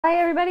Hi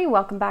everybody,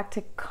 welcome back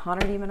to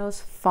Connor DiMino's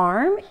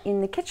farm.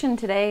 In the kitchen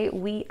today,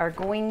 we are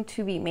going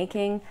to be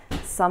making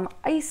some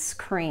ice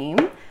cream.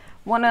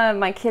 One of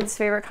my kids'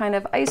 favorite kind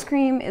of ice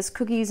cream is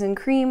cookies and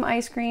cream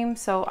ice cream,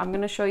 so I'm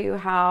going to show you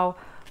how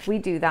we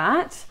do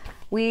that.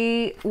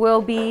 We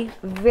will be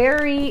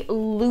very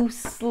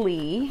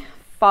loosely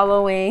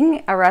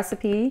following a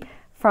recipe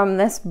from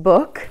this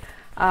book.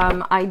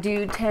 I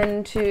do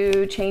tend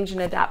to change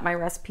and adapt my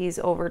recipes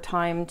over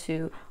time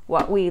to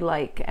what we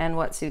like and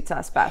what suits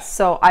us best.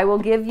 So I will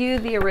give you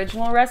the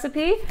original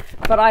recipe,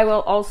 but I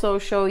will also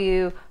show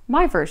you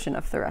my version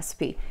of the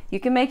recipe. You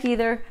can make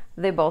either,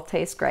 they both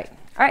taste great.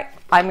 All right,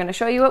 I'm gonna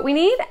show you what we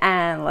need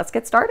and let's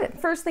get started.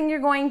 First thing you're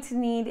going to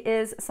need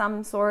is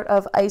some sort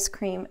of ice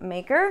cream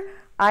maker.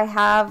 I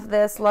have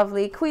this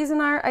lovely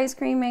Cuisinart ice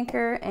cream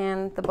maker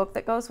and the book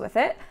that goes with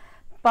it.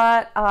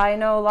 But I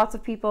know lots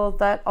of people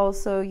that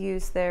also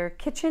use their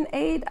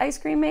KitchenAid ice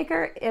cream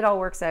maker. It all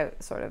works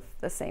out sort of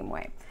the same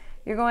way.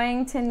 You're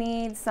going to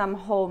need some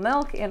whole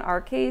milk. In our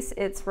case,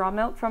 it's raw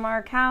milk from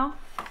our cow.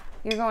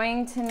 You're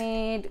going to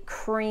need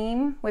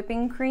cream,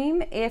 whipping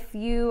cream. If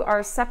you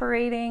are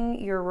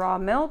separating your raw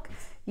milk,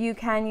 you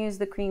can use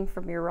the cream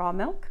from your raw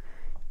milk.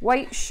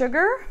 White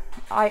sugar.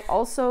 I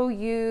also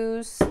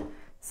use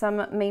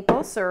some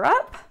maple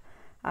syrup.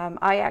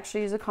 I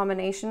actually use a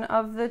combination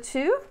of the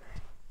two.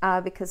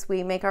 Because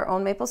we make our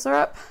own maple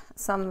syrup,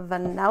 some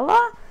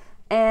vanilla,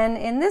 and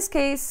in this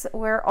case,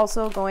 we're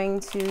also going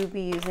to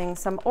be using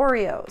some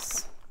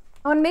Oreos.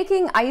 On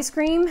making ice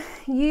cream,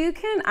 you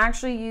can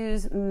actually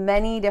use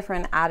many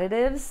different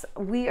additives.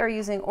 We are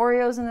using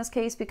Oreos in this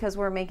case because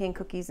we're making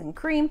cookies and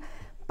cream,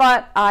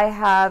 but I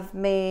have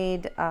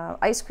made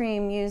ice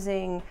cream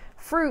using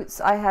fruits.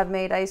 I have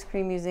made ice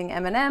cream using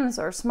M&Ms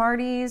or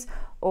Smarties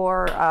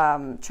or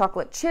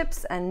chocolate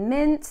chips and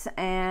mint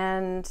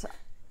and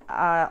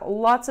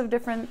lots of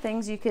different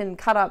things. You can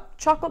cut up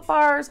chocolate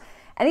bars,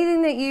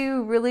 anything that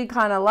you really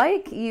kind of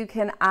like, you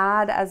can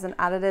add as an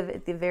additive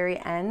at the very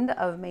end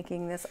of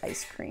making this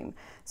ice cream.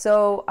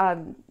 So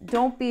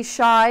don't be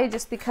shy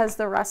just because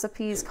the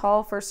recipes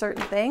call for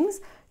certain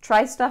things.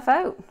 Try stuff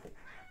out.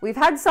 We've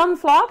had some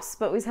flops,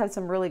 but we've had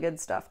some really good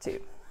stuff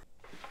too.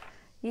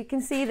 You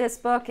can see this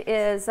book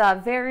is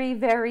very,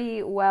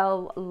 very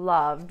well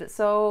loved.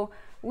 So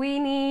we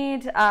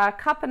need 1.5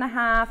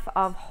 cups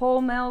of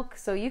whole milk.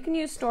 So you can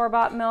use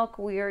store-bought milk.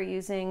 We are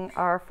using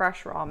our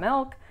fresh raw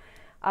milk.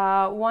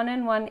 1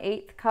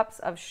 1/8 cups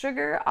of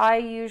sugar. I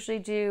usually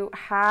do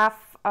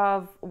half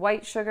of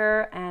white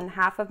sugar and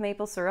half of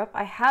maple syrup.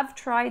 I have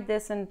tried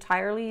this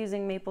entirely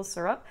using maple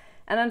syrup,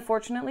 and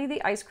unfortunately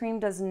the ice cream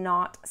does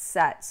not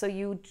set. So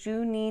you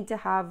do need to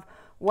have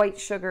white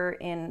sugar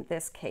in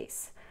this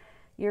case.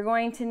 You're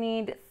going to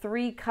need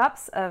 3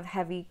 cups of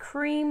heavy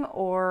cream,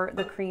 or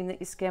the cream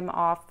that you skim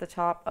off the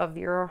top of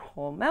your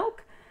whole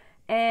milk,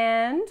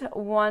 and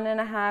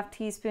 1.5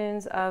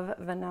 teaspoons of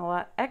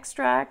vanilla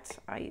extract.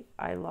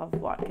 I love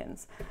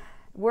Watkins.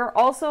 We're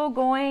also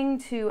going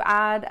to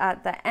add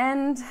at the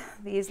end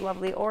these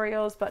lovely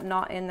Oreos, but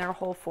not in their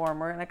whole form.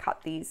 We're going to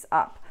cut these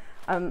up.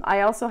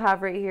 I also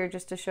have right here,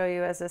 just to show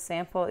you as a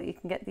sample, you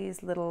can get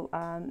these little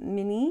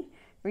mini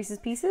Reese's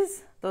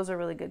Pieces. Those are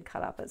really good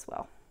cut up as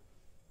well.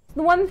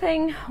 The one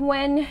thing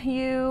when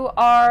you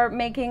are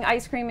making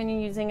ice cream and you're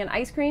using an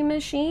ice cream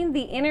machine,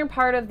 the inner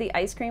part of the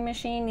ice cream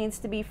machine needs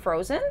to be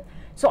frozen.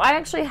 So I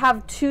actually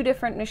have 2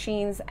 different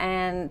machines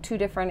and 2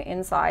 different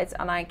insides,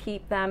 and I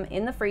keep them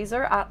in the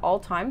freezer at all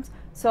times.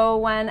 So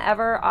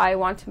whenever I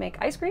want to make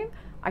ice cream,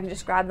 I can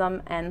just grab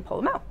them and pull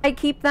them out. I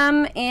keep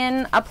them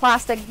in a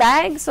plastic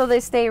bag so they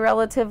stay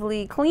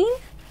relatively clean,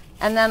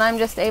 and then I'm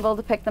just able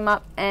to pick them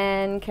up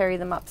and carry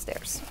them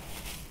upstairs.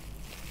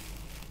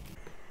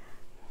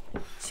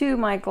 To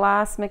my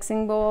glass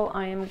mixing bowl,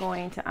 I am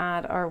going to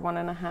add our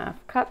 1.5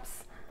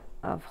 cups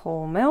of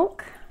whole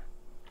milk,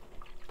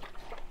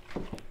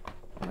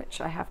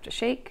 which I have to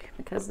shake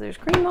because there's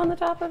cream on the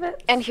top of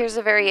it. And here's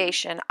a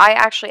variation. I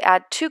actually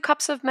add 2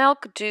 cups of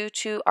milk due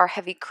to our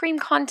heavy cream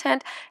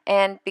content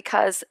and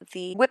because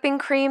the whipping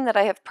cream that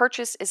I have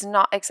purchased is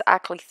not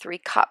exactly 3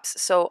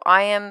 cups. So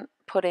I am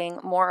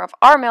putting more of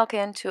our milk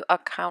in to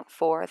account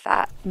for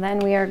that. And then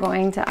we are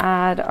going to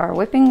add our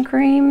whipping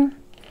cream.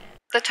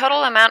 The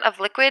total amount of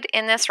liquid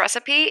in this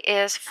recipe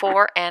is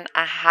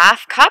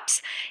 4.5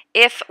 cups.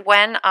 If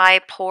when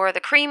I pour the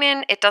cream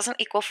in, it doesn't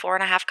equal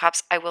 4.5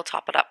 cups, I will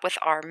top it up with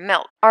our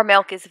milk. Our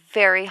milk is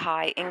very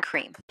high in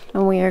cream.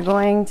 And we are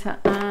going to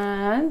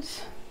add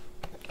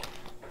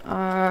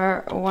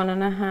our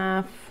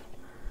 1.5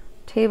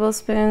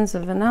 tablespoons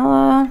of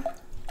vanilla.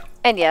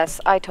 And yes,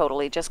 I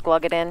totally just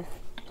glug it in.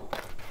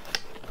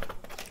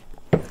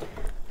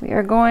 We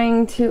are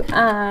going to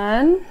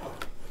add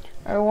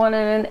our 1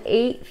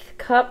 1/8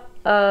 cup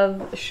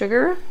of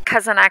sugar.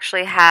 Cousin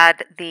actually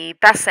had the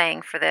best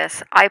saying for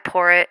this. I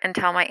pour it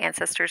until my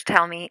ancestors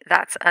tell me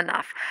that's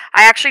enough.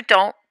 I actually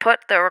don't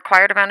put the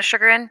required amount of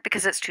sugar in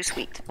because it's too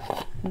sweet.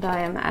 And I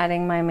am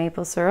adding my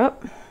maple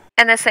syrup.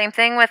 And the same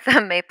thing with the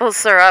maple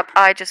syrup.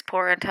 I just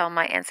pour until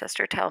my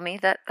ancestor tell me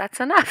that that's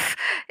enough.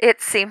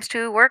 It seems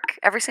to work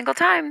every single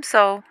time,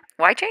 so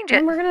Why change it?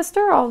 And we're going to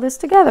stir all this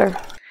together.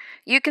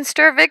 You can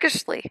stir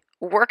vigorously.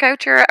 Work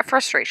out your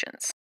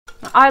frustrations.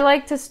 I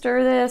like to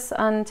stir this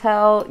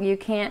until you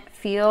can't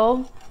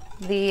feel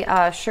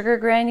the sugar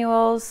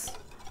granules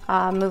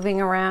moving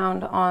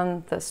around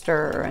on the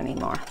stirrer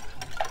anymore.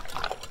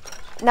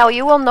 Now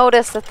you will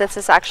notice that this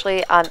is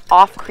actually an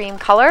off cream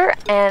color,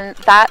 and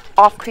that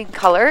off cream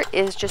color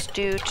is just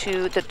due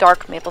to the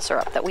dark maple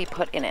syrup that we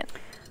put in it.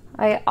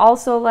 I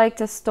also like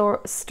to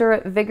stir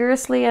it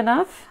vigorously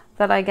enough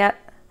that I get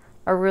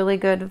a really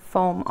good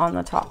foam on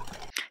the top.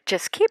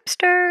 Just keep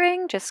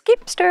stirring, just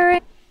keep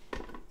stirring.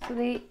 So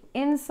the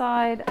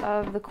inside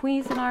of the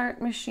Cuisinart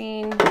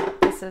machine,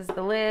 this is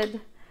the lid,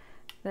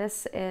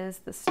 this is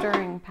the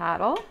stirring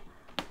paddle,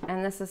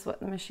 and this is what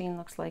the machine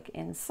looks like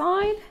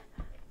inside.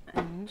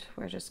 And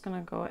we're just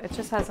gonna go, it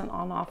just has an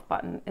on-off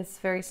button. It's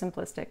very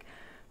simplistic.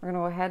 We're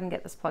gonna go ahead and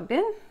get this plugged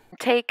in.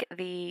 Take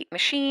the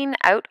machine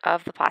out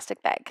of the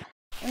plastic bag.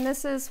 And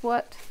this is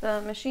what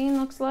the machine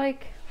looks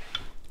like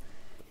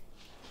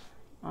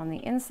on the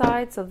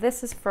inside. So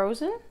this is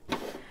frozen.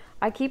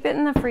 I keep it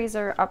in the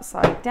freezer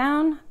upside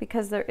down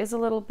because there is a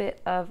little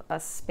bit of a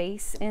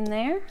space in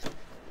there.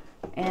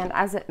 And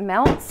as it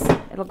melts,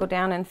 it'll go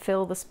down and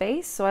fill the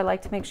space. So I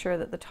like to make sure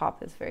that the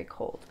top is very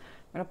cold.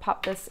 I'm going to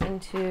pop this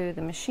into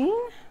the machine,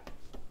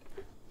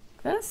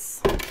 like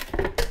this.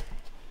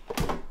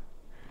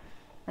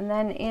 And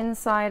then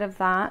inside of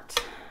that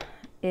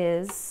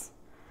is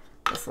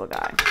this little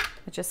guy.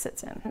 It just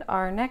sits in. And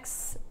our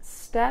next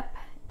step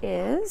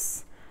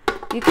is,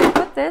 you can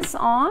put this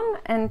on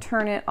and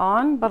turn it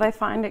on, but I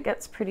find it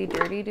gets pretty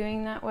dirty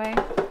doing that way.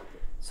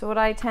 So what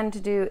I tend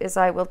to do is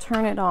I will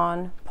turn it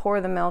on,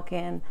 pour the milk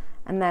in,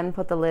 and then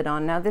put the lid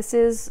on. Now this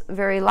is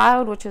very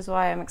loud, which is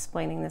why I'm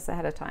explaining this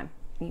ahead of time.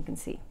 You can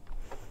see.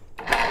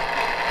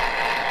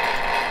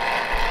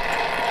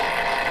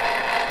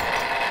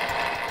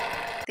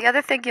 The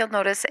other thing you'll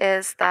notice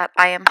is that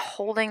I am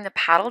holding the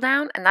paddle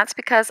down, and that's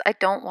because I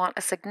don't want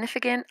a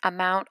significant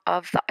amount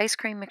of the ice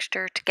cream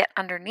mixture to get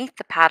underneath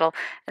the paddle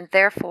and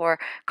therefore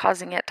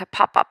causing it to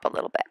pop up a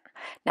little bit.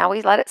 Now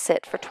we let it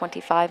sit for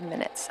 25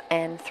 minutes,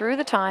 and through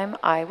the time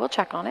I will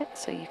check on it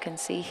so you can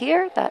see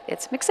here that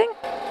it's mixing.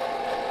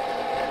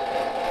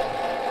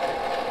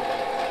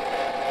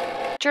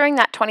 During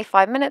that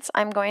 25 minutes,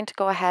 I'm going to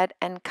go ahead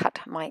and cut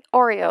my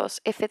Oreos.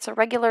 If it's a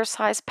regular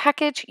size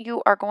package,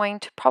 you are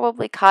going to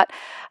probably cut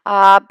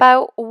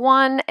about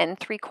 1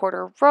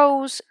 3/4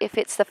 rows. If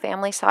it's the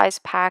family size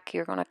pack,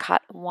 you're going to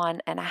cut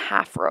 1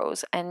 1/2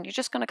 rows, and you're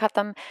just going to cut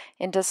them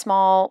into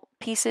small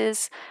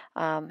pieces.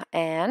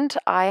 And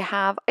I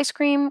have ice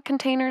cream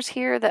containers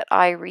here that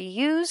I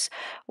reuse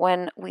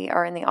when we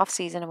are in the off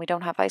season and we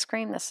don't have ice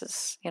cream. This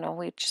is,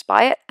 we just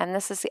buy it, and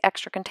this is the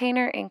extra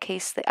container in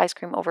case the ice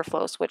cream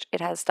overflows, which it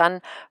has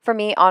done for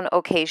me on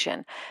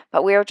occasion.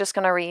 But we are just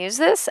going to reuse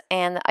this,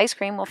 and the ice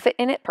cream will fit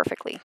in it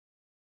perfectly.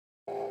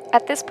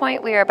 At this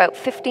point, we are about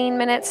 15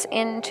 minutes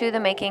into the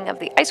making of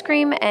the ice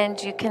cream,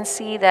 and you can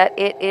see that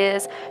it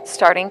is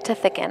starting to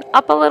thicken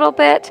up a little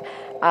bit.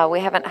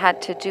 We haven't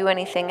had to do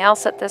anything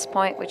else at this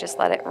point. We just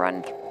let it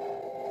run through.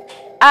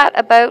 At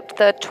about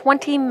the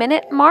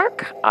 20-minute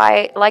mark,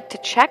 I like to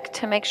check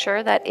to make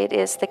sure that it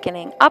is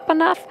thickening up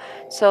enough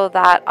so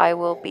that I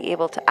will be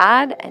able to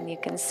add, and you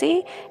can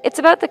see it's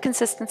about the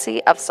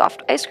consistency of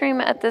soft ice cream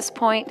at this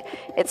point.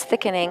 It's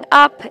thickening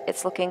up,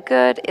 it's looking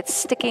good, it's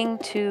sticking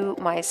to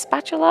my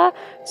spatula,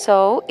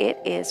 so it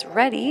is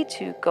ready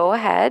to go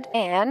ahead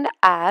and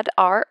add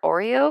our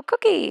Oreo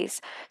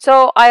cookies.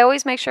 So I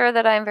always make sure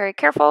that I'm very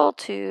careful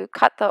to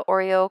cut the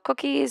Oreo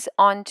cookies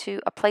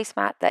onto a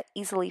placemat that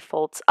easily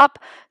folds up,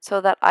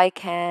 so that I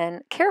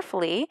can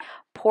carefully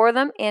pour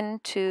them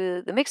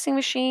into the mixing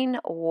machine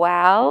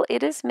while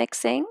it is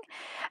mixing.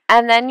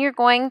 And then you're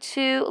going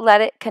to let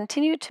it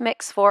continue to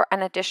mix for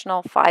an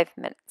additional 5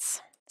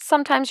 minutes.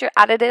 Sometimes your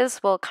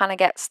additives will kind of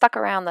get stuck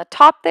around the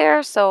top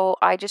there, so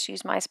I just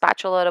use my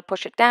spatula to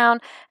push it down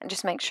and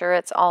just make sure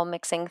it's all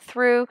mixing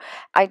through.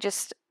 I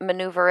just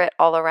maneuver it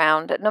all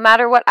around. No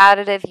matter what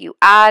additive you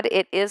add,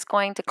 it is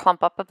going to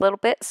clump up a little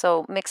bit,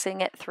 so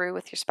mixing it through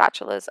with your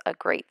spatula is a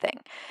great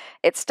thing.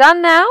 It's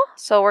done now,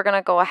 so we're going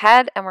to go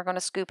ahead and we're going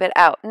to scoop it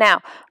out.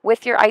 Now,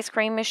 with your ice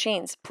cream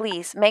machines,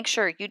 please make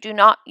sure you do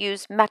not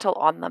use metal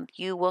on them.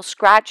 You will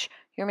scratch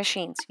your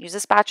machines. Use a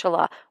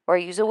spatula or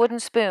use a wooden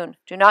spoon.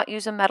 Do not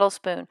use a metal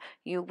spoon.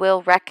 You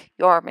will wreck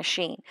your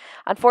machine.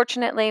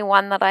 Unfortunately,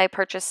 one that I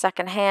purchased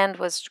secondhand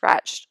was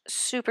scratched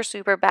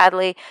super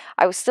badly.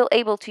 I was still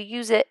able to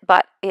use it,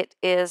 but it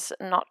is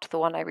not the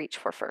one I reach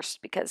for first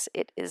because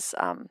it is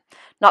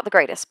not the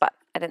greatest, but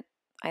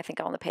I think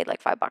I only paid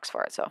like $5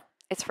 for it, so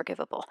it's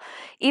forgivable.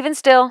 Even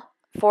still,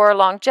 for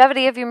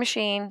longevity of your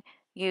machine,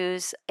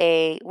 use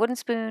a wooden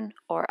spoon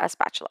or a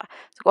spatula.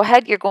 So go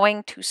ahead, you're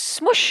going to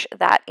smush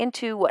that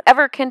into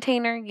whatever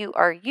container you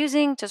are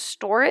using to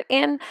store it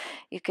in.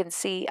 You can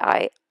see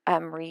I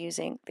I'm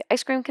reusing the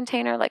ice cream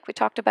container like we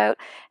talked about,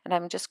 and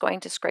I'm just going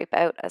to scrape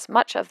out as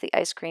much of the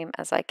ice cream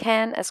as I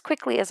can, as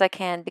quickly as I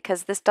can,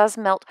 because this does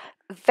melt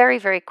very,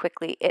 very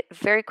quickly. It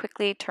very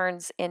quickly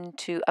turns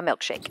into a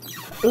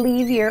milkshake.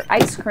 Leave your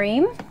ice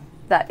cream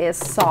that is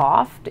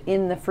soft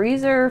in the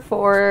freezer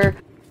for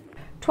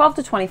 12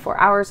 to 24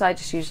 hours. I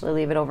just usually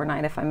leave it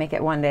overnight. If I make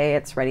it one day,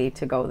 it's ready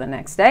to go the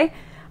next day.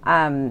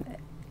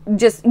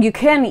 You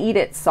can eat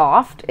it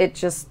soft. It's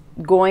just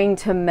going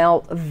to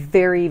melt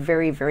very,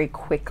 very, very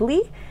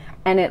quickly,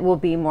 and it will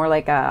be more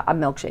like a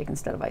milkshake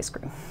instead of ice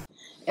cream.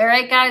 All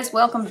right, guys,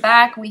 welcome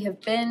back. We have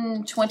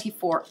been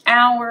 24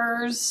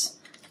 hours.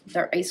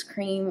 Their ice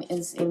cream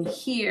is in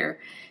here.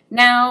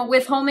 Now,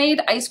 with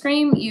homemade ice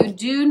cream, you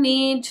do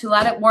need to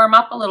let it warm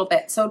up a little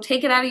bit. So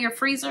take it out of your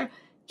freezer,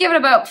 give it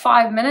about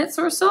 5 minutes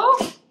or so,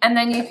 and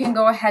then you can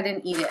go ahead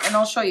and eat it. And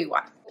I'll show you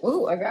why.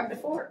 Ooh, I grabbed a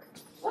fork.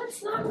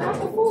 Let's not grab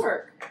a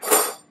fork.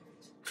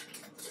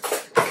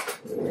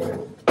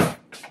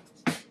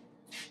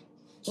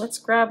 Let's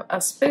grab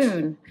a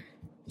spoon.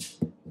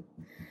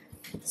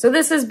 So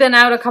this has been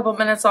out a couple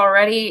minutes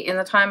already in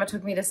the time it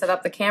took me to set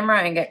up the camera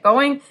and get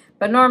going,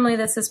 but normally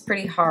this is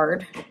pretty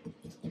hard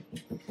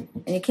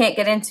and you can't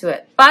get into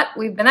it. But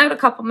we've been out a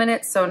couple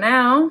minutes, so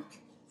now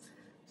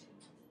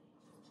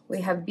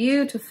we have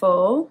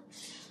beautiful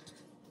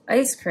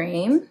ice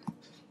cream.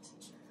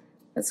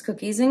 That's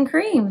cookies and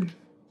cream.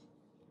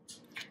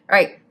 All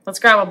right, let's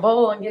grab a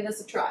bowl and give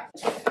this a try.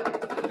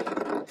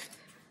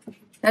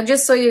 Now,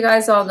 just so you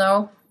guys all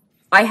know,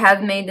 I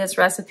have made this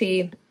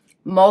recipe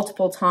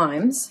multiple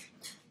times,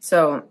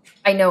 so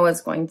I know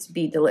it's going to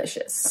be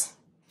delicious.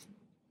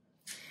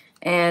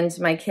 And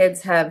my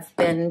kids have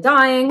been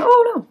dying.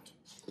 Oh,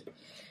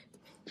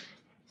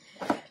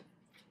 no.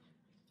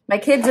 My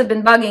kids have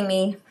been bugging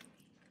me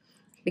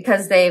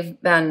because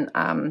they've been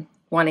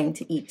wanting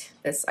to eat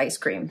this ice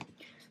cream.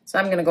 So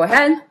I'm going to go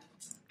ahead.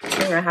 I'm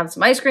going to have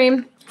some ice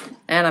cream,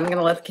 and I'm going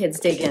to let the kids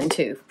dig in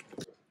too.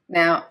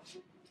 Now,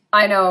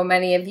 I know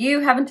many of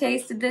you haven't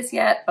tasted this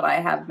yet, but I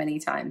have many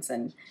times,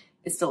 and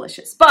it's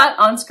delicious. But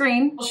on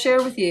screen, I'll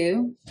share with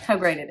you how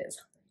great it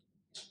is.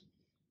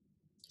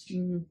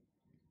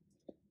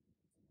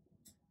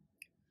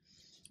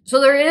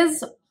 So there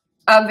is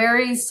a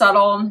very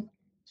subtle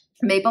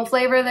maple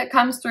flavor that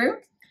comes through,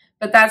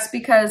 but that's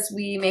because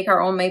we make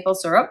our own maple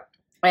syrup,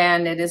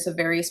 and it is a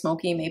very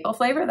smoky maple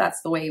flavor.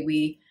 That's the way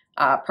we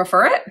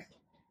prefer it.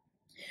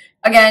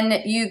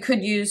 Again, you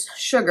could use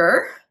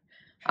sugar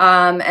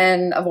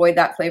and avoid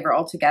that flavor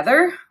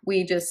altogether.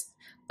 We just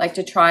like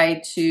to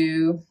try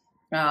to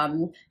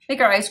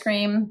make our ice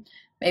cream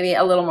maybe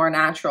a little more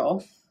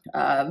natural.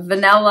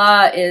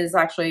 Vanilla is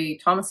actually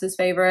Thomas's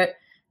favorite.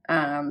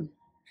 I'm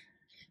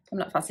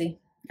not fussy.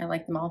 I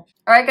like them all.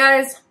 All right,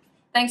 guys,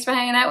 thanks for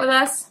hanging out with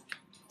us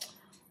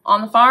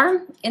on the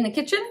farm, in the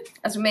kitchen,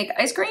 as we make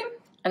ice cream.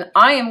 And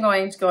I am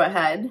going to go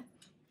ahead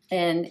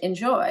and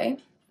enjoy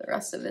the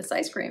rest of this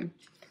ice cream.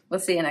 We'll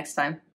see you next time.